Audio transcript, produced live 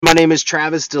My name is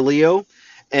Travis DeLeo,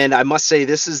 and I must say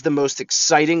this is the most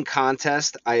exciting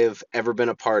contest I have ever been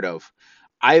a part of.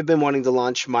 I have been wanting to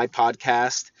launch my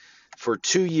podcast for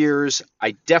 2 years.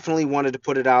 I definitely wanted to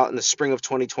put it out in the spring of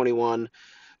 2021,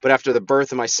 but after the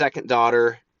birth of my second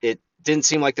daughter, it didn't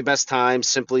seem like the best time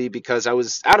simply because I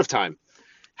was out of time.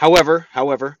 However,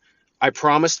 I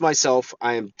promised myself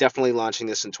I am definitely launching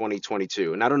this in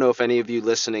 2022. And I don't know if any of you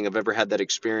listening have ever had that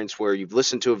experience where you've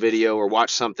listened to a video or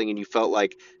watched something and you felt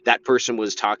like that person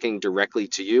was talking directly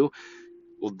to you.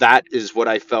 Well, that is what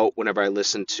I felt whenever I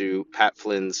listened to Pat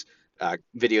Flynn's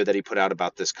video that he put out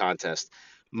about this contest.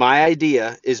 My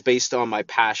idea is based on my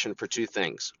passion for two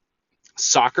things: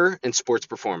 soccer and sports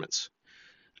performance.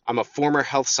 I'm a former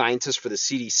health scientist for the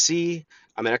CDC.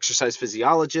 I'm an exercise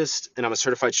physiologist, and I'm a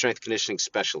certified strength conditioning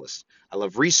specialist. I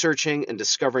love researching and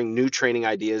discovering new training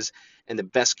ideas and the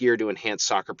best gear to enhance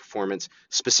soccer performance,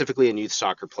 specifically in youth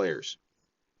soccer players.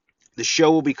 The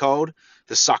show will be called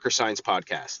the Soccer Science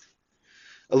Podcast.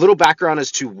 A little background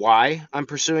as to why I'm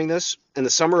pursuing this. In the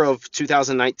summer of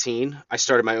 2019, I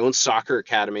started my own soccer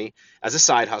academy as a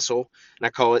side hustle, and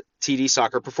I call it TD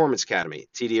Soccer Performance Academy.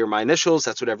 TD are my initials.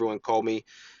 That's what everyone called me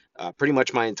pretty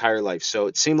much my entire life. So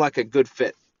it seemed like a good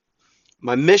fit.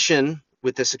 My mission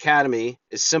with this academy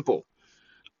is simple.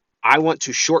 I want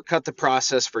to shortcut the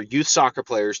process for youth soccer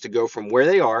players to go from where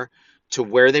they are to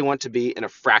where they want to be in a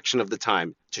fraction of the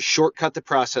time, to shortcut the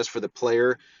process for the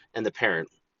player and the parent.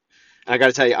 And I got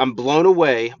to tell you, I'm blown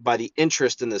away by the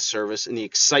interest in this service and the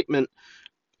excitement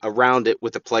around it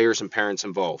with the players and parents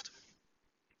involved.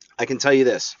 I can tell you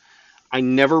this: I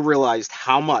never realized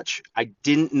how much I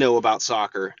didn't know about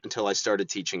soccer until I started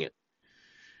teaching it.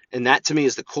 And that to me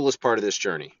is the coolest part of this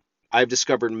journey. I've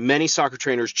discovered many soccer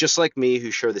trainers just like me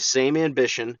who share the same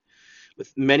ambition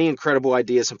with many incredible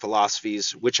ideas and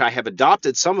philosophies, which I have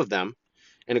adopted some of them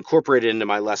and incorporated into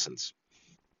my lessons.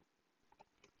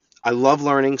 I love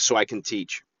learning so I can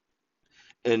teach.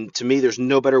 And to me, there's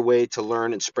no better way to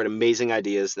learn and spread amazing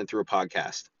ideas than through a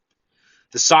podcast.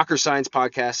 The Soccer Science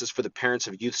Podcast is for the parents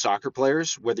of youth soccer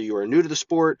players, whether you are new to the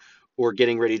sport or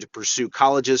getting ready to pursue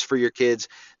colleges for your kids,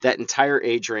 that entire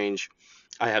age range.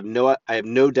 I have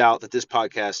no doubt that this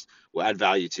podcast will add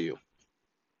value to you.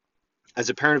 As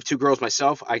a parent of two girls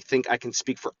myself, I think I can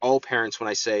speak for all parents when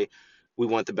I say we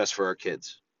want the best for our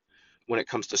kids. When it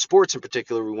comes to sports in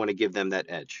particular, we want to give them that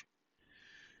edge.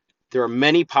 There are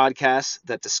many podcasts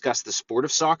that discuss the sport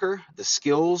of soccer, the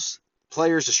skills,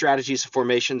 players, the strategies, the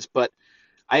formations, but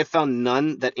I have found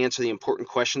none that answer the important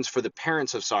questions for the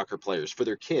parents of soccer players, for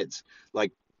their kids,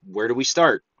 like where do we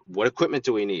start? What equipment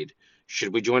do we need?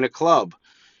 Should we join a club?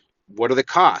 What are the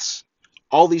costs?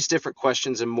 All these different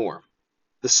questions and more.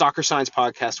 The Soccer Science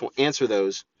Podcast will answer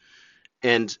those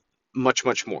and much,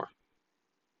 much more.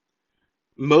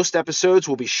 Most episodes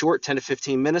will be short, 10 to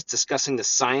 15 minutes, discussing the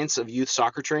science of youth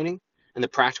soccer training and the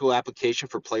practical application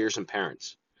for players and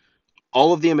parents.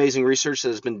 All of the amazing research that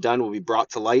has been done will be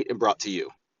brought to light and brought to you.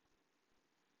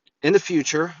 In the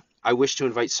future, I wish to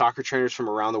invite soccer trainers from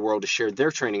around the world to share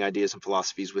their training ideas and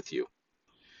philosophies with you.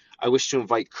 I wish to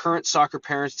invite current soccer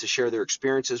parents to share their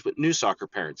experiences with new soccer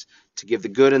parents, to give the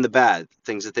good and the bad,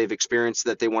 things that they've experienced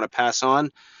that they want to pass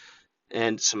on,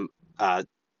 and some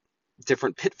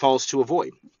different pitfalls to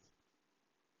avoid.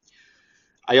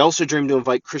 I also dream to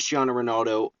invite Cristiano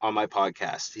Ronaldo on my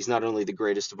podcast. He's not only the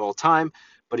greatest of all time,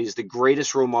 but he's the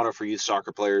greatest role model for youth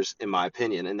soccer players, in my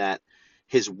opinion, in that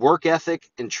his work ethic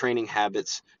and training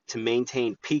habits to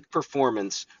maintain peak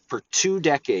performance for 2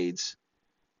 decades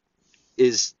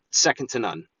is second to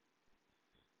none.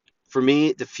 For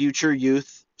me, the future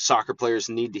youth soccer players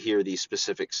need to hear these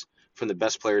specifics from the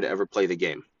best player to ever play the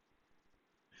game.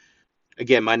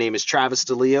 Again, my name is Travis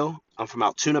DeLeo. I'm from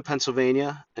Altoona,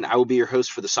 Pennsylvania, and I will be your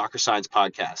host for the Soccer Science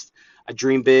Podcast. I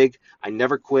dream big. I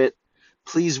never quit.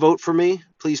 Please vote for me.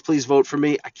 Please vote for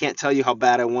me. I can't tell you how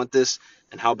bad I want this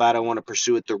and how bad I want to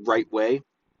pursue it the right way.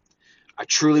 I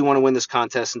truly want to win this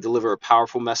contest and deliver a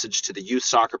powerful message to the youth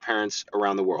soccer parents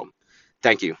around the world.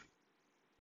 Thank you.